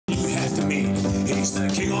meat. He's the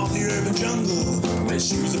king of the urban jungle, with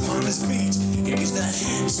shoes upon his feet. He's the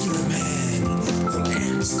Hamsterman from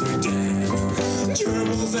Amsterdam.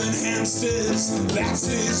 Gerbils and hamsters, that's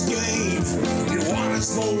his game. You want a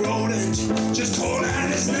small rodent, just call out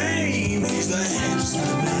his name. He's the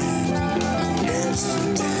Hamsterman from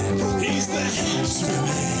Amsterdam. He's the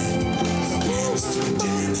Hamsterman from Amsterdam.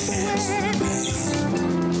 Hamsterman.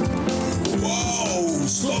 Whoa,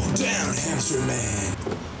 slow down, Hamsterman.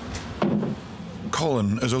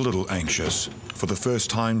 Colin is a little anxious. For the first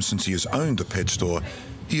time since he has owned the pet store,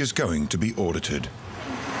 he is going to be audited.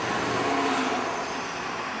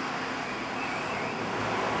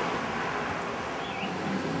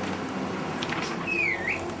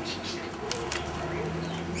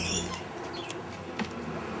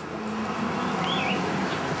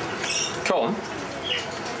 Colin,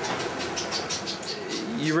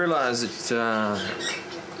 you realise that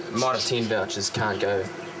Mitre 10 vouchers can't go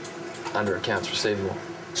under accounts receivable.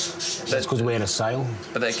 That's because we had a sale.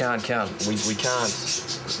 But they can't count. We can't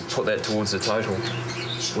put that towards the total.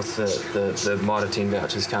 With the Mitre 10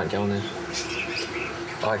 vouchers can't go on there.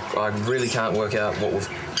 I really can't work out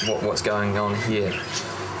what's going on here.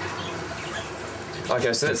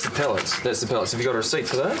 Okay, so that's the pellets. Have you got a receipt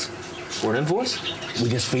for those? Or an invoice? We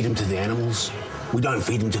just feed them to the animals. We don't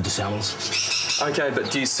feed them to the sellers. Okay,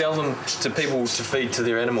 but do you sell them to people to feed to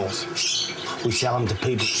their animals? We sell them to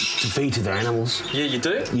people to feed to their animals. Yeah, you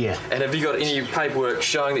do? Yeah. And have you got any paperwork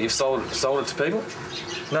showing that you've sold it to people?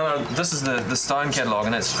 No, this is the Stone catalogue,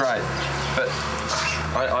 and that's great. But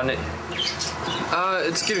I need...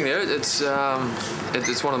 it's getting there. It's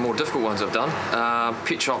one of the more difficult ones I've done.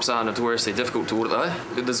 Pet shops are notoriously difficult to audit,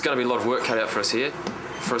 though. There's going to be a lot of work cut out for us here.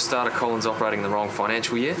 For a starter, Colin's operating the wrong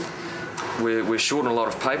financial year. We're short on a lot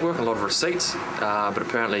of paperwork, a lot of receipts, but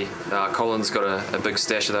apparently Colin's got a big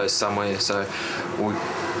stash of those somewhere, so we...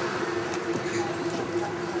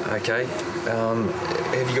 Okay.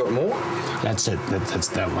 Have you got more? That's it. That's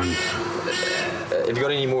that one. Have you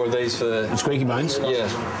got any more of these for the... Squeaky bones? Yeah.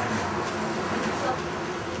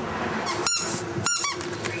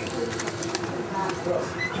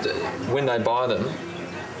 When they buy them,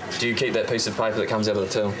 do you keep that piece of paper that comes out of the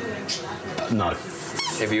till? No.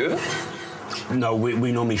 Have you ever? No,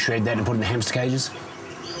 we normally shred that and put it in the hamster cages.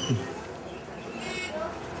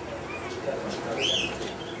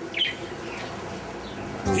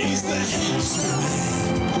 He's the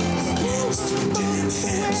Hamsterman, Hamsterman,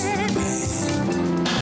 Hamsterman.